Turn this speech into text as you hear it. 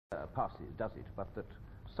passes, does it, but that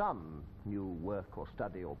some new work or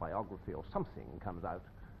study or biography or something comes out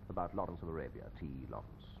about Lawrence of Arabia, T.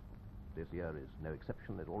 Lawrence. This year is no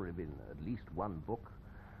exception. There's already been at least one book.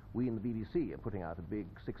 We in the BBC are putting out a big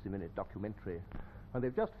 60-minute documentary, and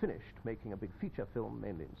they've just finished making a big feature film,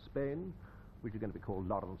 mainly in Spain, which is going to be called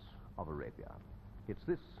Lawrence of Arabia. It's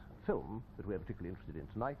this film that we're particularly interested in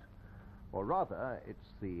tonight, or rather, it's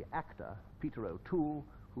the actor, Peter O'Toole,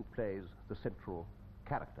 who plays the central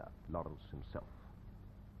character, Lawrence himself.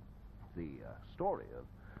 The story of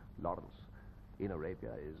Lawrence in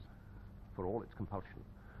Arabia is, for all its compulsion,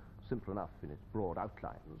 simple enough in its broad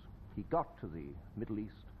outlines. He got to the Middle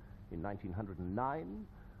East in 1909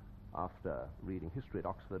 after reading history at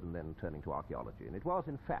Oxford and then turning to archaeology. And it was,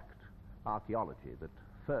 in fact, archaeology that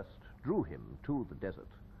first drew him to the desert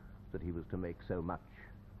that he was to make so much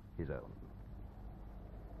his own.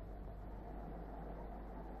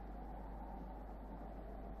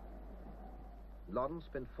 Lawrence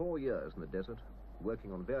spent 4 years in the desert,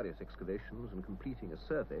 working on various excavations and completing a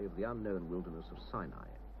survey of the unknown wilderness of Sinai.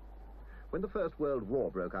 When the First World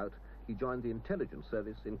War broke out, he joined the intelligence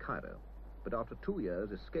service in Cairo, but after 2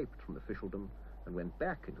 years escaped from officialdom and went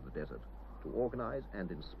back into the desert to organize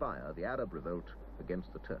and inspire the Arab revolt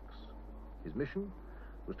against the Turks. His mission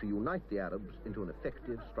was to unite the Arabs into an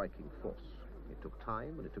effective striking force. It took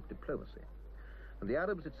time and it took diplomacy. And the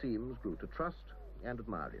Arabs, it seems, grew to trust and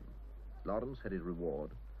admire him. Lawrence had his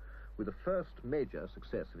reward with the first major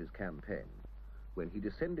success of his campaign, when he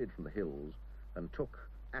descended from the hills and took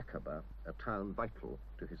Aqaba, a town vital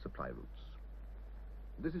to his supply routes.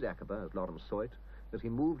 This is Aqaba, as Lawrence saw it, as he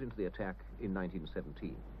moved into the attack in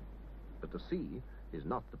 1917. But the sea is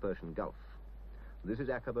not the Persian Gulf. This is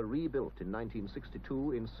Aqaba rebuilt in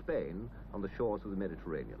 1962 in Spain on the shores of the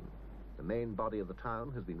Mediterranean. The main body of the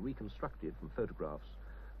town has been reconstructed from photographs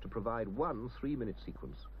to provide one 3-minute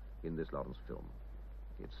sequence in this Lawrence film.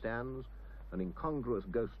 It stands, an incongruous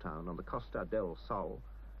ghost town on the Costa del Sol,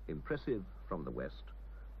 impressive from the west,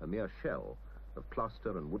 a mere shell of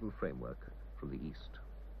plaster and wooden framework from the east.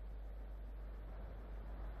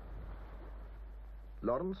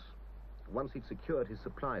 Lawrence, once he'd secured his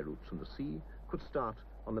supply routes from the sea, could start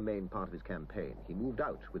on the main part of his campaign. He moved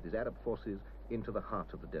out with his Arab forces into the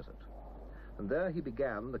heart of the desert. And there he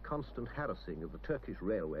began the constant harassing of the Turkish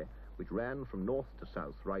railway, which ran from north to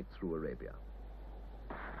south right through Arabia.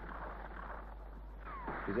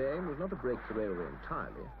 His aim was not to break the railway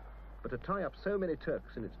entirely, but to tie up so many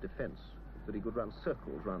Turks in its defense that he could run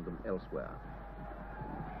circles round them elsewhere.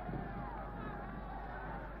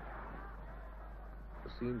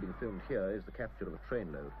 The scene being filmed here is the capture of a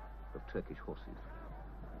trainload of Turkish horses.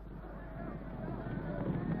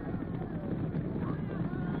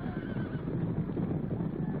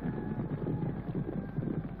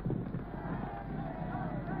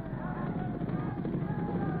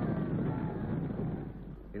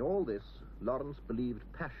 In all this, Lawrence believed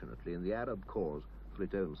passionately in the Arab cause for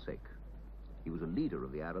its own sake. He was a leader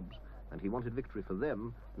of the Arabs, and he wanted victory for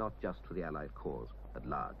them, not just for the Allied cause at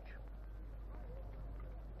large.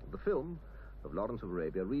 The film of Lawrence of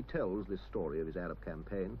Arabia retells this story of his Arab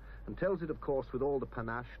campaign, and tells it, of course, with all the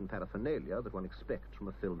panache and paraphernalia that one expects from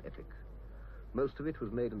a film epic. Most of it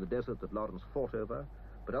was made in the desert that Lawrence fought over,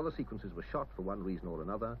 but other sequences were shot, for one reason or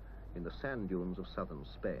another, in the sand dunes of southern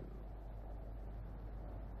Spain.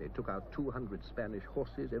 They took out 200 Spanish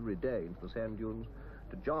horses every day into the sand dunes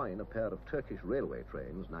to join a pair of Turkish railway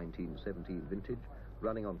trains, 1917 vintage,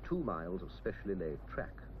 running on 2 miles of specially laid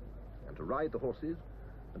track. And to ride the horses,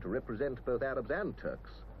 and to represent both Arabs and Turks,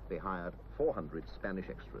 they hired 400 Spanish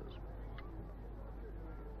extras.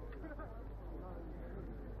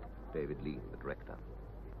 David Lean, the director.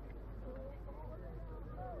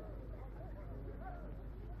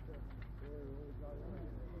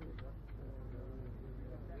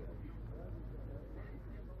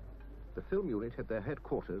 The film unit had their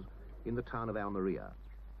headquarters in the town of Almeria.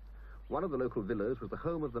 One of the local villas was the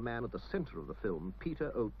home of the man at the center of the film,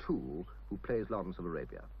 Peter O'Toole, who plays Lawrence of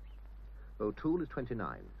Arabia. O'Toole is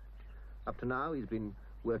 29. Up to now, he's been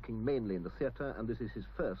working mainly in the theater, and this is his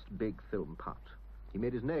first big film part. He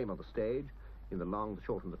made his name on the stage, in The Long, the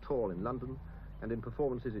Short, and the Tall in London, and in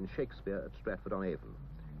performances in Shakespeare at Stratford-on-Avon.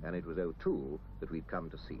 And it was O'Toole that we'd come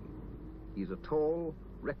to see. He's a tall,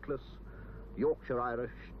 reckless,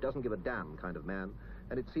 Yorkshire-Irish, doesn't-give-a-damn kind of man,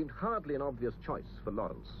 and it seemed hardly an obvious choice for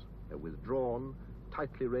Lawrence, a withdrawn,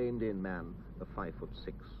 tightly reined-in man of 5'6".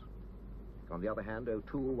 On the other hand,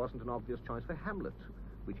 O'Toole wasn't an obvious choice for Hamlet,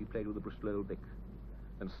 which he played with the Bristol Old Vic,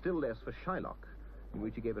 and still less for Shylock, in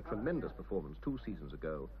which he gave a tremendous performance 2 seasons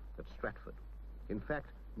ago at Stratford. In fact,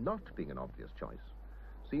 not being an obvious choice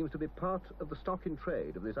seems to be part of the stock in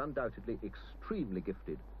trade of this undoubtedly extremely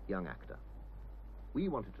gifted young actor. We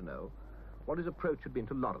wanted to know what his approach had been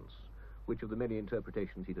to Lawrence, which of the many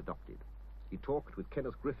interpretations he'd adopted. He talked with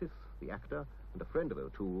Kenneth Griffith, the actor, and a friend of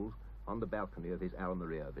O'Toole's on the balcony of his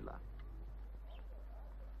Almeria villa.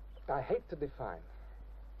 I hate to define,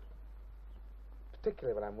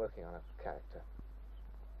 particularly when I'm working on a character,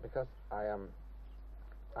 because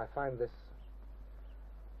I find this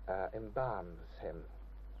embalms him,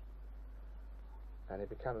 and he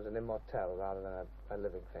becomes an immortal rather than a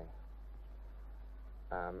living thing.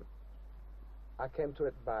 I came to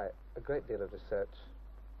it by a great deal of research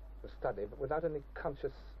and study, but without any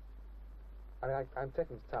conscious... I mean, I'm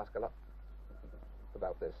taken to task a lot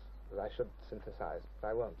about this, that I should synthesize, but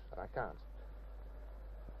I won't, and I can't.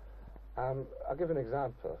 I'll give an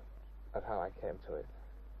example of how I came to it.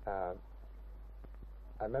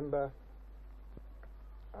 I remember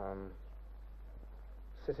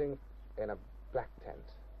sitting in a black tent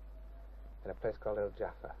in a place called El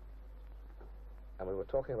Jaffa, and we were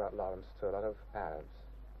talking about Lawrence to a lot of Arabs,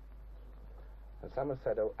 and someone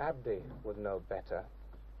said, "Oh, Abdi would know better,"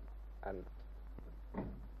 and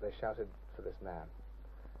they shouted for this man,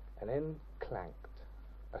 and in clanked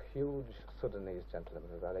a huge Sudanese gentleman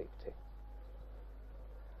of about 80,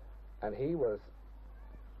 and he was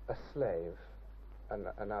a slave,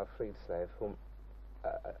 a now freed slave, whom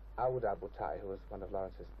Awd Abu Tai, who was one of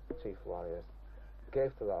Lawrence's chief warriors,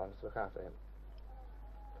 gave to Lawrence to look after him.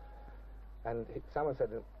 And someone said,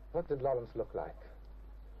 "What did Lawrence look like?"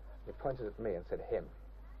 He pointed at me and said, "Him."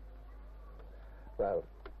 Well,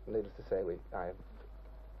 needless to say, I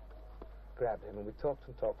grabbed him and we talked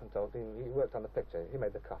and talked and talked. He worked on the picture. He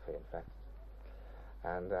made the coffee, in fact.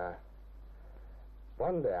 And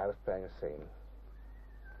one day I was playing a scene,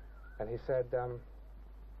 and he said,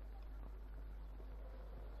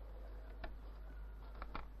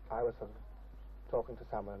 I was talking to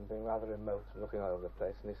someone and being rather remote and looking all over the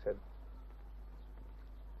place, and he said,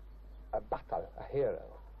 "A batal, a hero,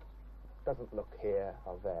 doesn't look here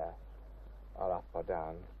or there or up or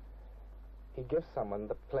down. He gives someone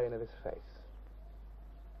the plane of his face."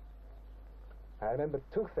 I remember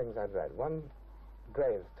two things I'd read. One,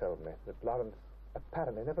 Graves told me that Lawrence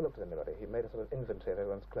apparently never looked at anybody. He made a sort of inventory of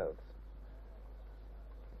everyone's clothes.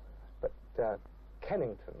 But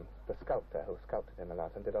Kennington, the sculptor who sculpted him a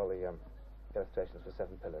lot and did all the illustrations for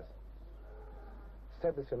Seven Pillars,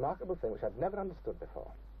 said this remarkable thing which I'd never understood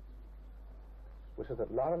before, which was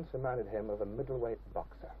that Lawrence reminded him of a middleweight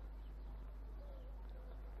boxer.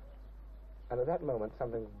 And at that moment,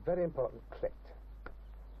 something very important clicked.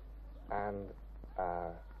 And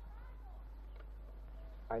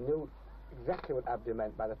I knew exactly what Abdi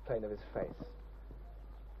meant by the plane of his face,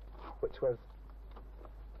 which was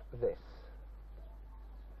this.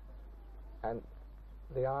 And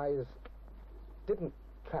the eyes didn't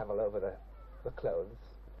travel over the clothes,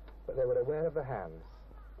 but they were aware of the hands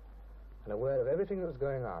and aware of everything that was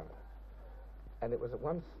going on. And it was at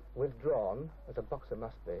once withdrawn, as a boxer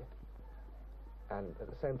must be, and at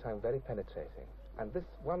the same time very penetrating. And this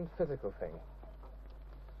one physical thing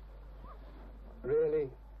really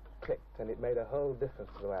clicked, and it made a whole difference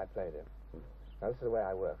to the way I played him. Now, this is the way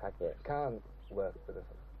I work. I can't work with it.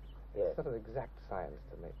 It's not an exact science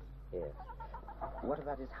to me. Yes. What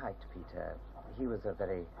about his height, Peter? He was a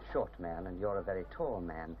very short man, and you're a very tall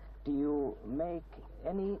man. Do you make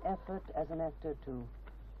any effort as an actor to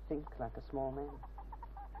think like a small man?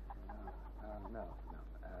 No.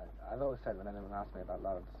 I've always said when anyone asks me about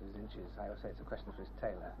Lawrence's inches, I always say it's a question for his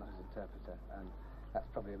tailor, not his interpreter, and that's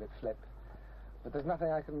probably a bit flip. But there's nothing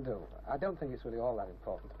I can do. I don't think it's really all that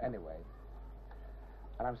important anyway.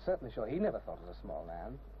 And I'm certainly sure he never thought of a small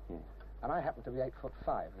man. Yes. And I happen to be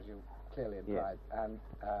 8'5", as you clearly implied. Yes. And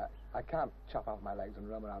I can't chop off my legs and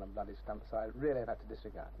roam around on bloody stumps, so I really have had to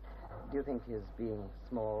disregard. Do you think his being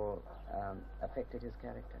small affected his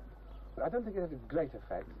character? I don't think it had a great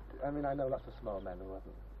effect. I mean, I know lots of small men who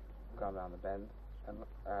haven't gone round the bend.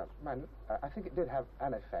 And I think it did have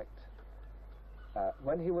an effect.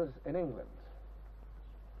 When he was in England,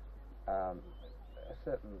 a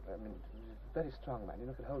certain, very strong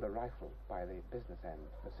man, could hold a rifle by the business end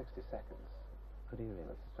for 60 seconds. Could he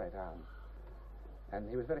really? Straight arm. And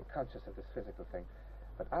he was very conscious of this physical thing.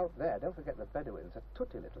 But out there, don't forget the Bedouins are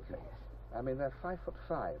tooty little things. I mean, they're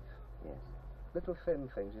 5'5". Yes. Little thin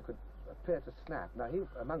things you could appear to snap. Now, he,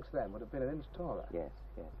 amongst them, would have been an inch taller. Yes.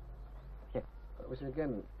 Which,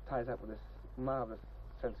 again, ties up with this marvellous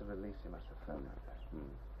sense of release he must have felt out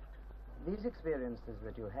there. These experiences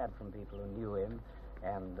that you had from people who knew him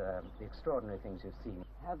and the extraordinary things you've seen,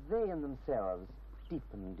 have they in themselves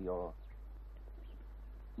deepened your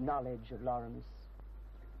knowledge of Lawrence?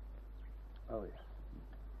 Oh, yes.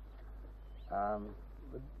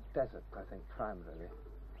 The desert, I think, primarily.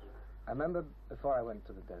 I remember before I went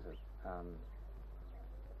to the desert,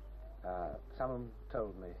 someone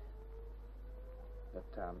told me that,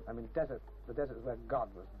 the desert is where God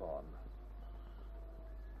was born.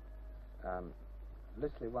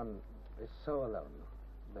 Literally, one is so alone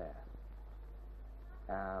there.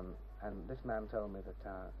 And this man told me that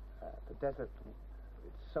the desert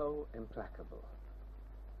is so implacable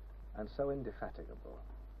and so indefatigable.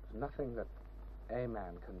 There's nothing that a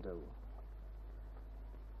man can do.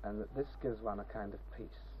 And that this gives one a kind of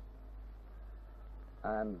peace.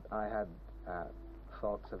 And I had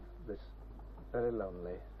thoughts of this very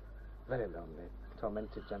lonely,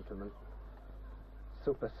 tormented gentleman,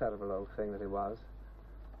 super cerebral old thing that he was,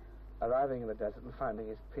 arriving in the desert and finding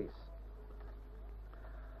his peace.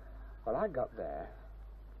 Well, I got there,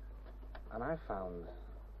 and I found,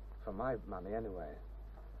 for my money anyway,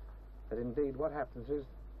 that indeed what happens is,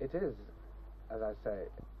 it is, as I say,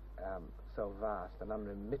 so vast and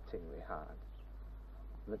unremittingly hard,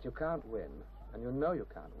 that you can't win, and you know you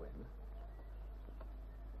can't win,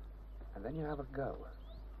 and then you have a go.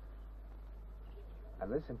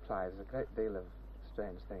 And this implies a great deal of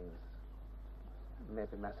strange things,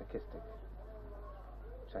 maybe masochistic,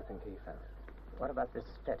 which I think he felt. What about this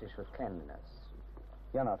fetish with cleanliness?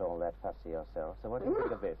 You're not all that fussy yourself, so what do you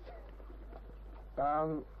think of this?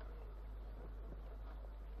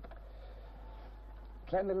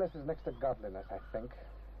 Cleanliness is next to godliness, I think.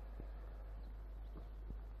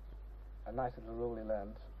 A nice little rule he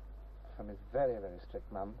learned from his very, very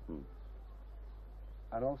strict mum.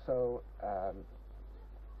 And also, a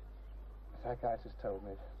psychiatrist told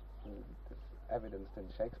me, it's evidenced in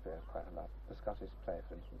Shakespeare quite a lot, the Scottish play,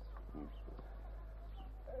 for instance.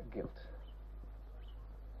 Guilt.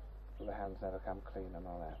 The hands never come clean and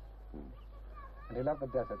all that. And he loved the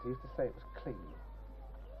desert. He used to say it was clean.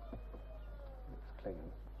 It's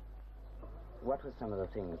clean. What were some of the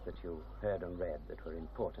things that you heard and read that were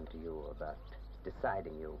important to you about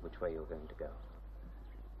deciding you which way you were going to go?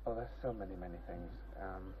 Oh, there's so many, many things.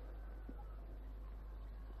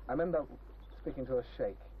 I remember speaking to a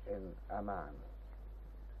sheikh in Amman.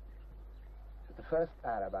 The first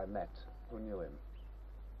Arab I met who knew him.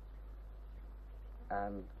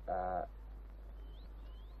 And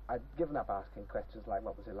I'd given up asking questions like,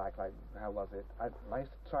 what was he like, how was it? I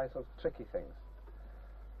used to try sort of tricky things.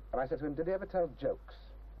 And I said to him, did he ever tell jokes?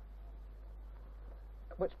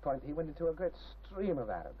 At which point he went into a great stream of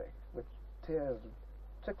Arabic, with tears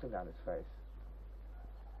trickling down his face,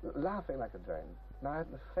 laughing like a drain. Now, I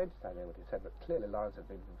hadn't the faintest idea what he said, but clearly Lawrence had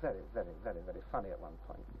been very, very, very, very funny at one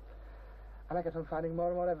point. And I kept on finding more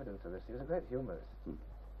and more evidence of this. He was a great humorist.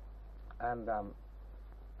 And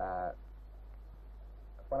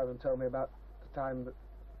one of them told me about the time that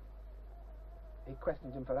he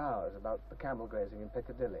questioned him for hours about the camel grazing in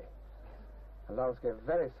Piccadilly. And Lawrence gave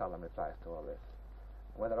very solemn replies to all this,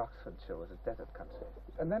 whether Oxfordshire was a desert country.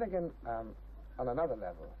 And then again, on another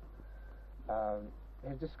level,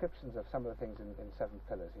 his descriptions of some of the things in Seven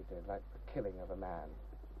Pillars he did, like the killing of a man,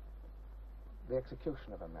 the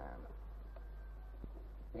execution of a man.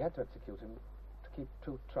 He had to execute him to keep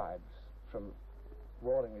two tribes from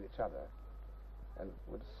warring with each other, and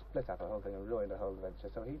would split up the whole thing and ruin the whole adventure.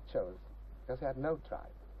 So he chose, because he had no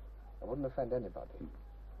tribe, and wouldn't offend anybody,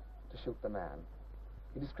 to shoot the man.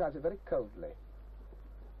 He describes it very coldly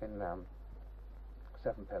in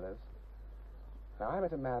Seven Pillars. Now, I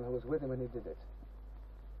met a man who was with him when he did it,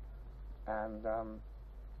 and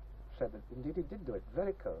said that indeed he did do it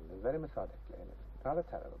very coldly, very methodically, and it's rather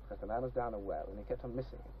terrible, because the man was down a well, and he kept on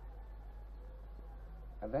missing him.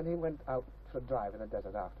 And then he went out for a drive in the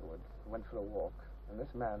desert afterwards, went for a walk, and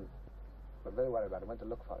this man was very worried about him, went to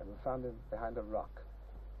look for him, and found him behind a rock,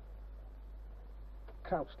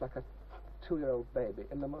 crouched like a 2-year-old baby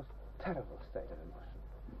in the most terrible state of emotion.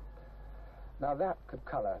 Now that could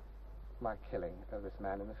colour my killing of this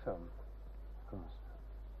man in the film. Of course.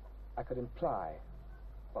 I could imply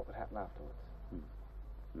what would happen afterwards,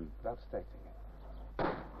 without stating it.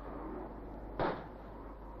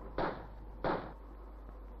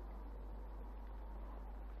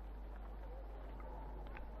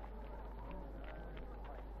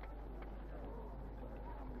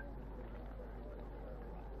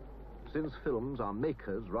 Since films are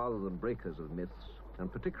makers rather than breakers of myths,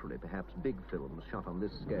 and particularly perhaps big films shot on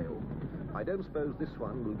this scale, I don't suppose this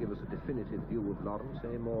one will give us a definitive view of Lawrence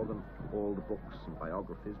any more than all the books and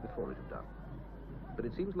biographies before it have done. But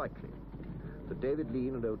it seems likely that David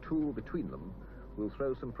Lean and O'Toole between them will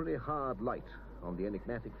throw some pretty hard light on the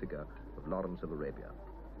enigmatic figure of Lawrence of Arabia,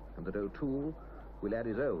 and that O'Toole will add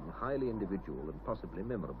his own highly individual and possibly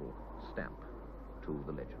memorable stamp to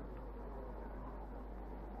the legend.